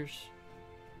ambushers.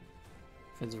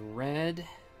 If it's red,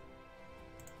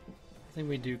 I think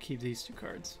we do keep these 2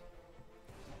 cards.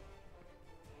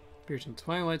 Piecing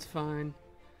Twilight's fine.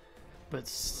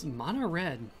 But mono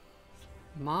red.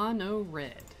 Mono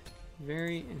red.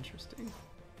 Very interesting.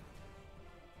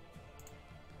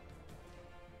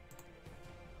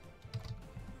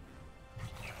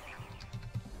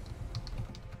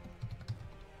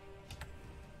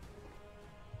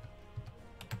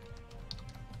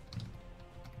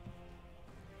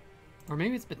 Or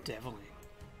maybe it's bedeviling,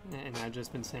 and I've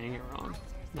just been saying it wrong.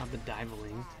 Not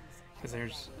bedeviling, because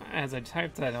there's, as I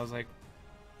typed that, I was like,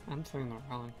 I'm saying that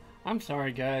wrong. I'm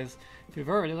sorry, guys. If you've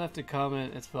already left a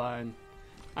comment, it's fine.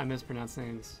 I mispronounce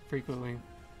things frequently.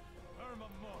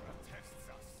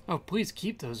 Oh, please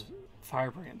keep those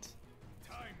firebrands.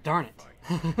 Darn it.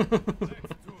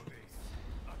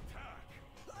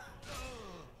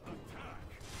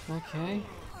 Okay,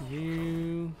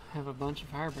 you have a bunch of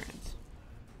firebrands.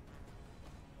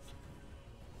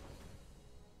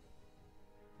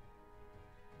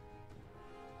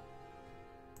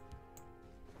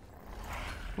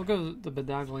 We'll go the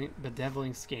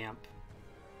bedeviling scamp.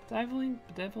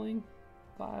 Bedeviling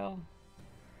file?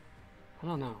 I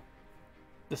don't know.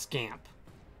 The scamp.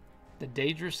 The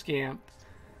Daedra scamp.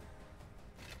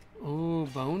 Ooh,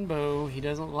 Bone Bow. He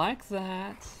doesn't like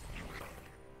that.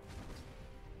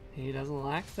 He doesn't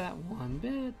like that one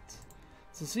bit.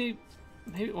 So see,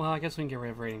 maybe, well, I guess we can get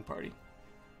rid of Raiding Party.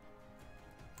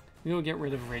 We will get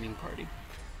rid of Raiding Party.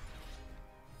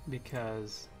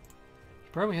 Because he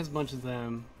probably has a bunch of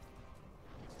them.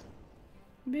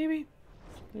 Maybe.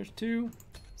 There's 2,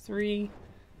 3.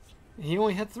 He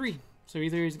only had 3. So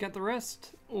either he's got the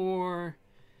rest, or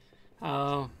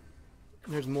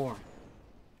there's more.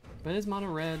 But it's mono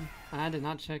red. I did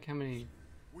not check how many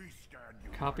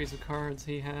copies of cards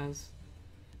he has.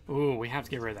 Ooh, we have to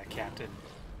get rid of that captain.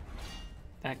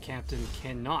 That captain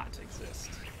cannot exist.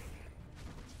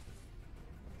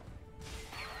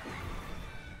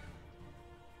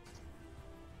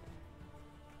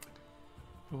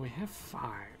 But we have 5.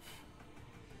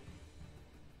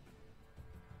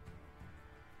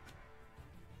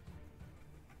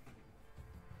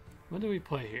 What do we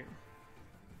play here?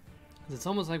 'Cause it's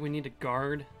almost like we need to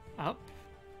guard up.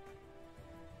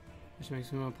 Which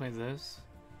makes me want to play this.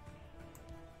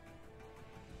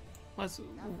 Let's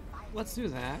do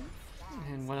that.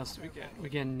 And what else do we get? We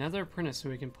get another apprentice, so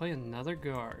we can play another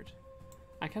guard.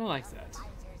 I kind of like that.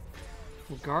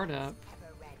 We'll guard up,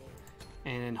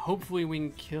 and hopefully we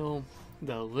can kill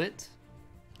the lit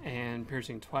and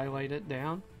Piecing Twilight it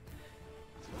down.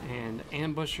 And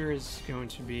Ambusher is going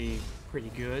to be pretty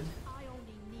good.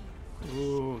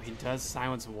 Ooh, he does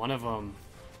silence one of them.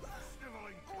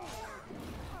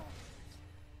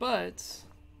 But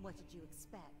What did you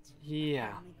expect?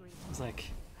 yeah, it's like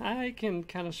I can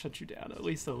kind of shut you down at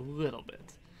least a little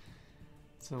bit.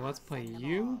 So let's play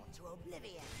you.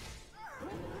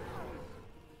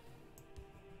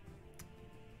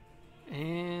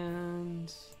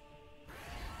 And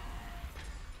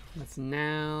let's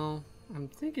now, I'm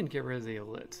thinking get rid of the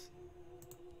Elite.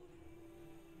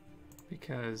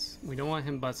 Because we don't want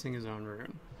him busting his own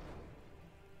rune.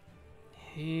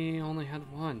 He only had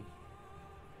 1.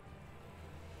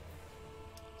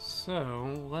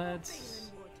 So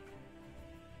let's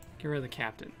get rid of the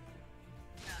captain.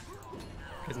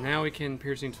 Because now we can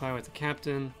Piecing Twilight the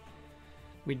captain.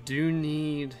 We do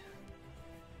need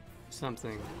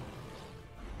something.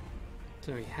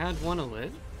 So he had 1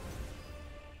 Elite.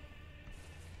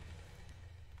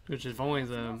 Which if only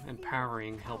the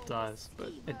empowering helped us,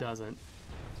 but it doesn't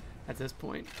at this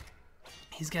point.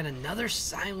 He's got another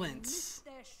silence.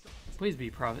 Please be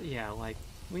prophet. Yeah, like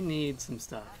we need some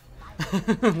stuff.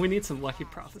 We need some lucky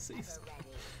prophecies.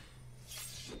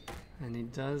 And he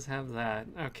does have that.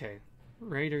 Okay,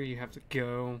 Raider, you have to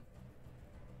go.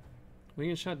 We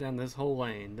can shut down this whole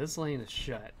lane. This lane is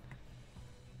shut.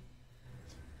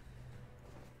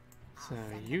 So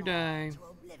you die.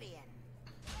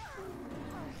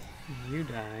 You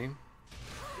die.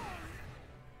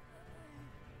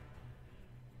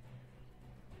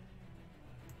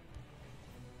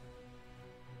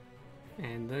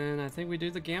 And then I think we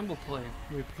do the gamble play.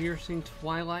 We Piecing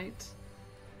Twilight.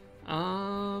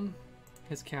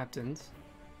 His captains.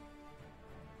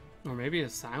 Or maybe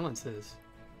his silences.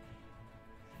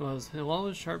 Well,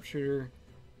 his sharpshooter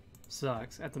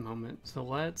sucks at the moment. So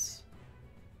let's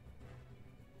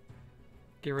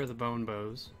get rid of the bone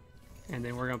bows. And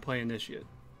then we're going to play Initiate.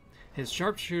 His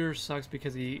sharpshooter sucks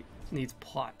because he needs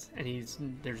plot.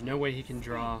 And there's no way he can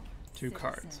draw 2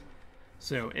 cards.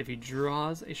 So if he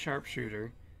draws a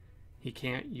sharpshooter, he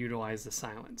can't utilize the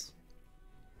silence.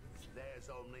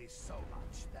 so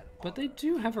much that But they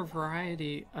do have a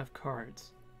variety of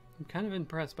cards. I'm kind of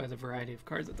impressed by the variety of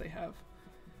cards that they have.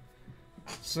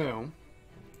 So,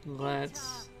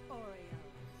 let's...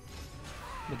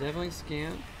 Bedeviling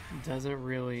Scant doesn't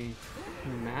really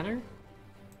matter.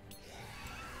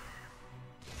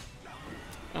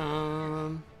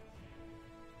 I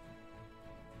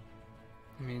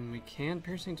mean, we can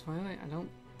Piercing Twilight. I don't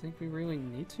think we really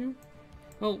need to.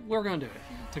 Well, we're gonna do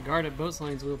it. To guard at both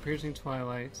lanes, we'll Piercing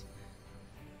Twilight.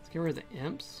 Let's get rid of the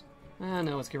Imps.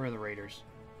 No, let's get rid of the Raiders.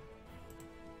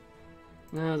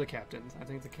 No, the Captains. I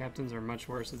think the Captains are much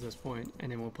worse at this point,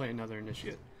 and then we'll play another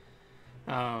Initiate.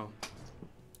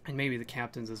 And maybe the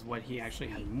Captains is what he actually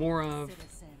had more of.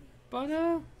 But,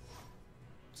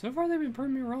 so far they've been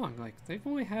proving me wrong. Like, they've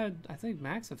only had, I think,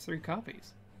 max of 3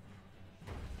 copies.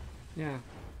 Yeah.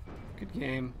 Good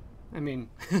game. I mean,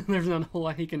 there's not a whole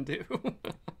lot he can do.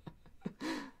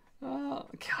 Oh,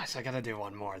 gosh, I gotta do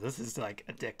one more. This is, like,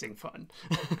 addicting fun.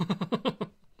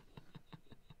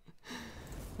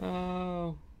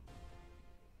 Oh.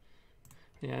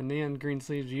 Yeah, Neon Green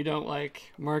Sleeves, you don't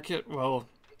like Market? Well,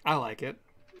 I like it.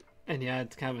 And yeah,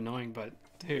 it's kind of annoying, but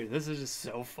dude, this is just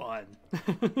so fun.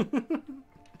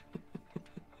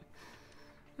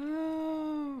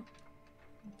 Oh.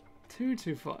 Too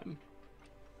fun.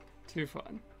 Too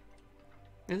fun.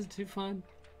 Is it too fun?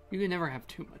 You can never have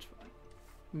too much fun.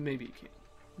 Maybe you can.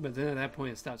 But then at that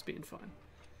point it stops being fun.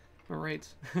 Alright.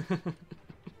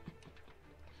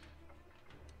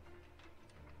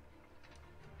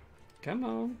 Come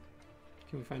on.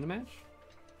 Can we find a match?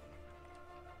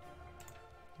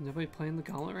 Nobody playing the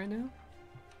gauntlet right now?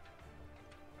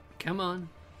 Come on.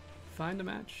 Find a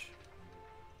match.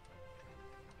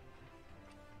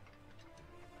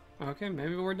 Okay,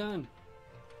 maybe we're done.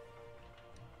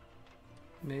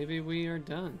 Maybe we are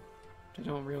done. I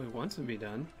don't really want to be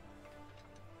done.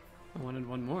 I wanted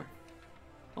one more.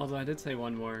 Although I did say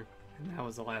one more, and that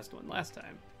was the last one last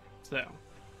time. So.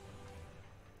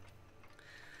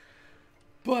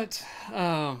 But,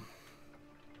 never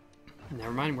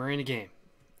mind, we're in a game.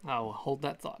 I'll hold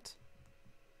that thought.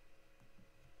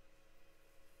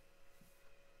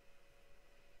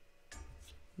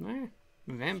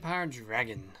 Vampire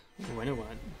Dragon. 101.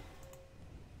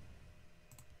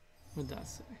 What does that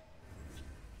say?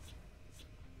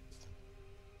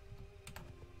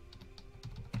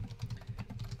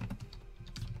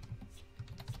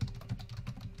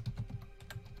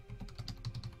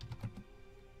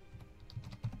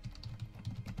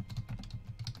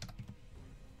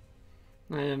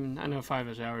 I know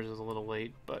 5-ish hours is a little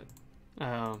late, but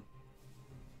hey,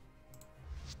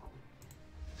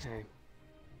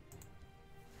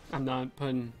 I'm not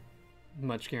putting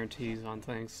much guarantees on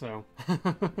things, so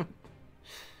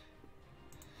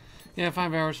yeah,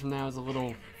 5 hours from now is a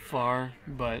little far,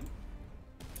 but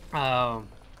oh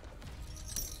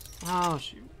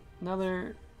shoot,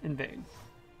 another invade.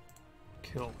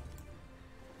 Cool.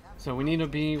 So we need to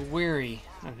be wary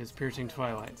of his Piercing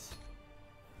Twilights.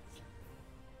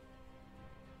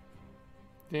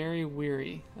 Very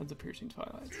weary of the Piercing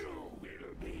Twilights.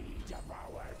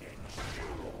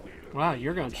 Wow,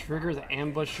 you're gonna trigger the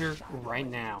ambusher right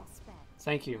now.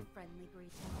 Thank you.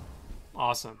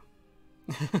 Awesome.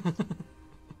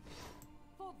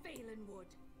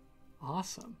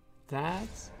 Awesome.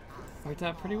 That's worked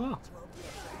out pretty well.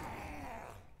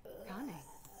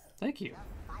 Thank you.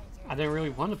 I didn't really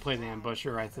want to play the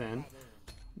ambusher right then,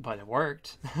 but it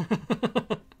worked.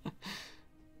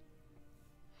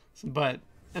 But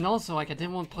and also, like, I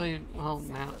didn't want to play, well,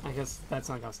 now, I guess that's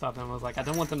not going to stop them. I was like, I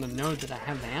don't want them to know that I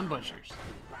have the ambushers.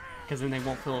 Because then they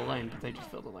won't fill the lane, but they just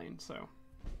fill the lane, so.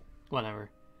 Whatever.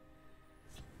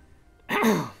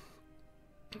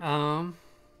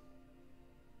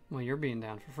 Well, you're being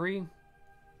down for free.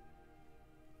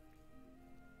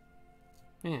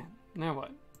 Man, now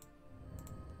what?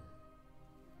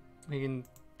 We can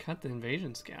cut the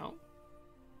Invasion Scout.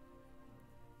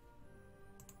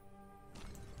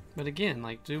 But again,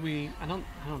 like, do we... I don't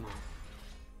know.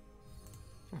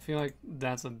 I feel like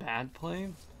that's a bad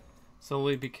play.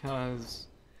 Solely because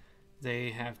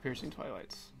they have Piercing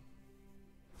Twilights.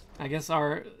 I guess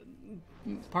part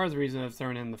of the reason I've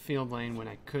thrown in the field lane when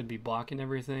I could be blocking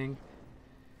everything.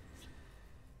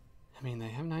 I mean, they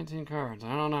have 19 cards.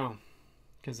 I don't know.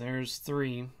 Because there's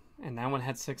 3. And that one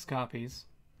had 6 copies.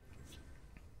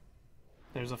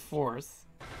 There's a 4th.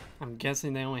 I'm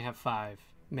guessing they only have 5.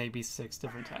 Maybe 6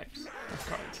 different types of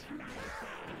cards.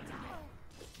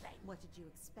 What did you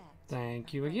expect?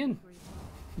 Thank you again.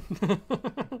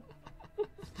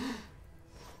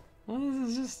 Well, this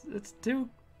is just, that's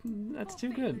too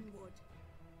good.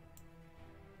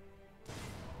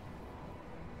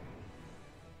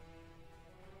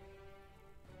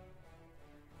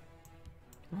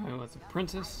 let's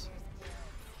apprentice.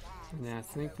 And then I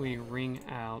think we ring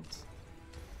out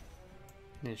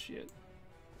initiate.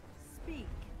 Speak.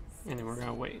 And then we're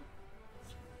gonna wait.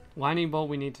 Lightning bolt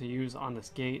we need to use on this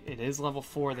gate. It is level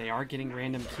 4. They are getting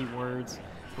random keywords,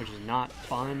 which is not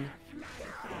fun.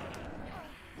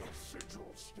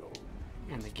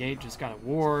 And the gate just got a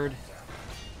ward.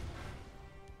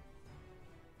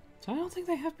 So I don't think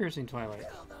they have Piercing Twilight.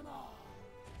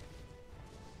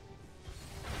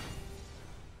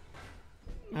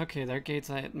 Okay, their gate's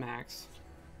at max.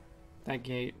 That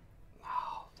gate.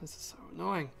 Oh, this is so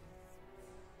annoying.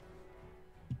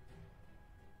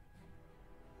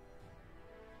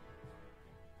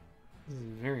 This is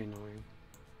very annoying.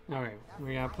 Okay,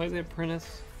 we gotta play the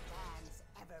apprentice.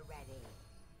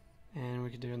 And we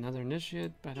could do another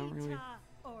initiate, but I don't really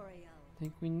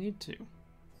think we need to.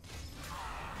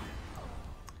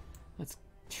 Let's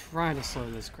try to slow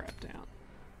this crap down.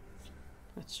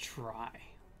 Let's try.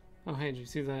 Oh hey, did you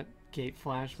see that gate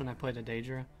flash when I played a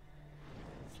Daedra?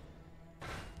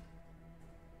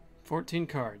 14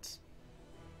 cards.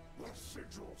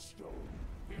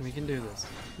 We can do this.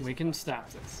 We can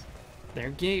stop this. Their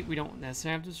gate we don't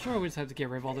necessarily have to destroy, we just have to get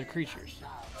rid of all their creatures.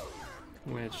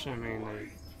 Which, I mean,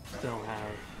 they still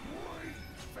have.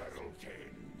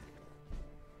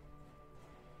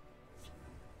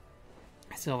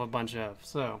 I still have a bunch of,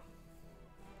 so.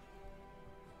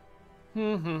 Get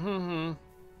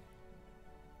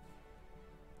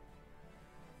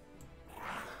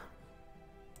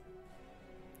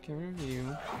rid of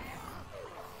you.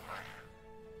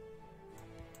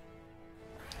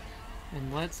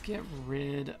 And let's get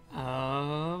rid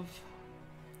of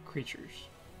creatures.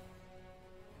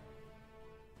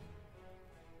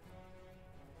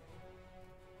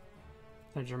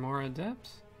 The Jamora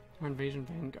Adepts or Invasion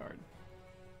Vanguard.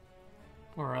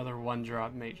 Or other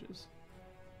one-drop mages.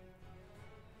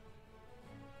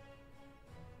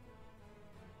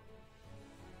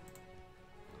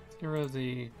 Let's get rid of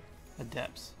the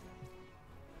Adepts.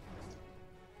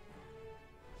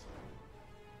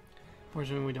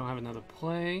 Fortunately, we don't have another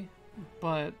play,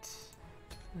 but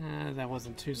that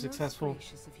wasn't too successful.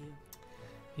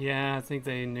 Yeah, I think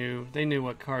they knew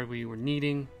what card we were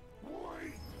needing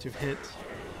to hit.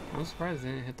 I'm surprised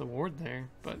they didn't hit the ward there,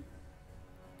 but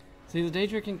see, the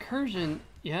Daedric Incursion,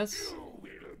 yes,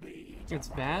 it's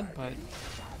bad, but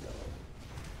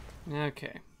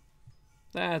okay,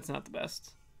 that's not the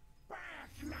best.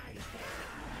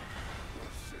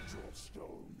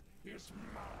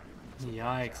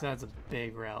 Yikes, that's a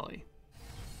big rally.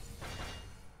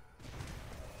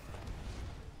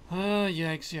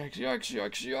 Yikes, yikes, yikes,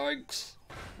 yikes, yikes.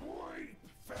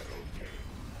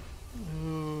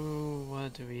 Ooh,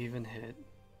 what do we even hit?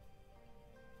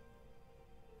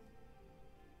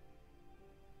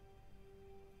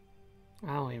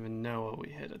 I don't even know what we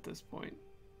hit at this point.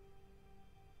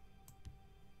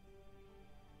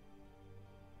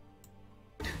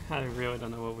 I really don't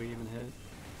know what we even hit.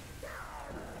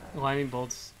 Lightning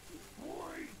bolts.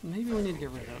 Maybe we need to get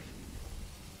rid of.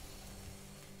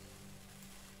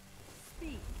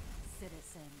 Speak,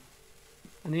 citizen.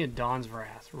 I need a Dawn's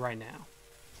Wrath right now.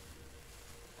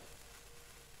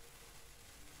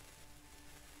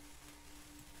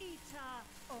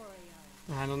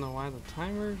 I don't know why the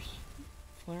timer's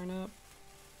flaring up.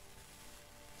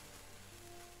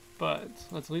 But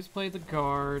let's at least play the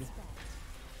guard.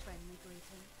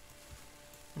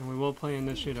 And we will play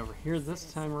initiate over here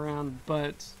this time around,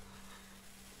 but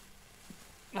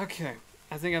okay.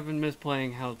 I think I've been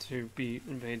misplaying how to beat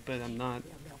invade, but I'm not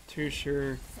too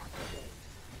sure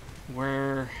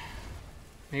where.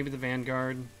 Maybe the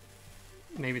Vanguard.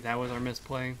 Maybe that was our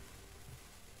misplay.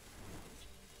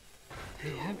 They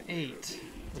have 8.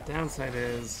 The downside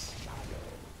is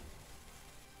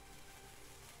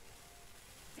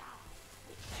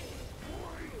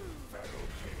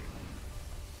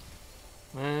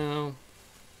well,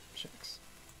 shucks.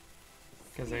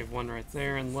 Because they have one right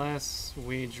there, unless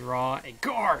we draw a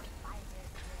guard.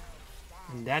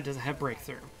 And that doesn't have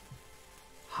breakthrough.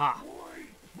 Ha!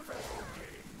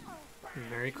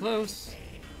 Very close.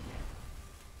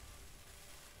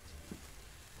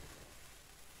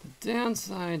 The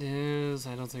downside is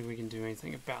I don't think we can do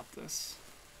anything about this.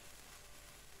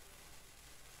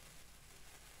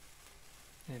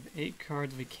 I have 8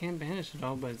 cards. We can banish it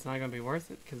all, but it's not going to be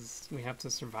worth it because we have to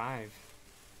survive.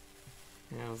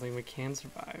 And I don't think we can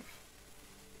survive.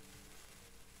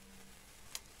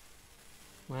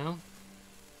 Well,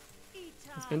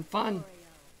 it's been fun.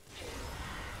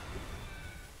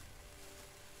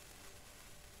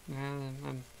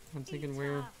 I'm thinking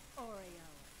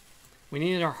we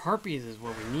needed our harpies is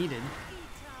what we needed.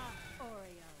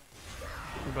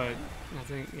 But I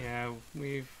think, yeah,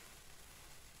 we've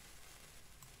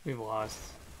lost.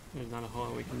 There's not a whole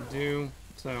lot we can do.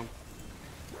 So,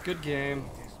 good game.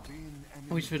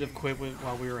 We should have quit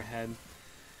while we were ahead.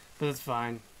 But it's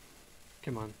fine.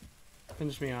 Come on.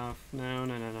 Finish me off. No,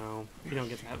 no, no, no. You don't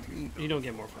get to have, you don't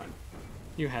get more fun.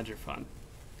 You had your fun.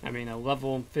 I mean, a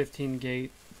level 15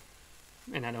 gate,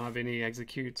 and I don't have any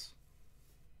executes.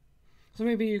 So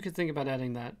maybe you could think about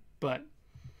adding that, but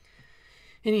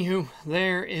anywho,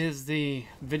 there is the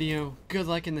video. Good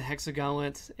luck in the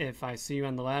Hexagauntlet. If I see you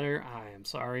on the ladder, I am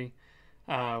sorry.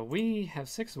 We have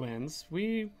 6 wins.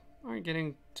 We aren't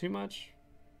getting too much,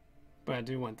 but I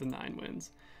do want the 9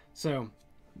 wins. So,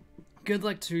 good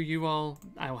luck to you all.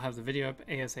 I will have the video up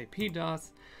ASAP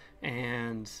doth,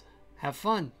 and have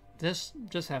fun.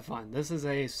 Just have fun. This is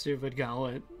a stupid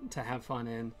gauntlet to have fun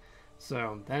in.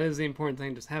 So that is the important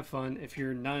thing. Just have fun. If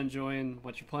you're not enjoying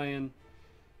what you're playing,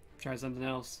 try something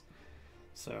else.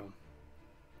 So,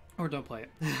 or don't play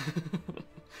it.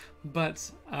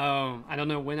 But I don't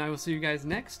know when I will see you guys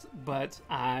next, but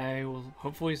I will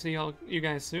hopefully see you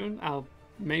guys soon. I'll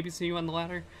maybe see you on the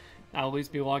ladder. I'll at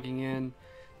least be logging in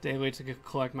daily to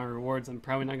collect my rewards. I'm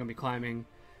probably not going to be climbing.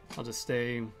 I'll just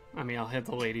stay. I mean, I'll hit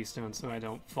the Lady Stone so I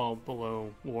don't fall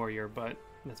below Warrior, but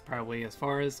that's probably as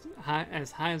far as high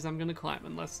as I'm going to climb,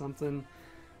 unless something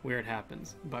weird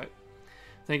happens. But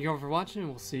thank you all for watching,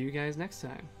 and we'll see you guys next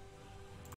time.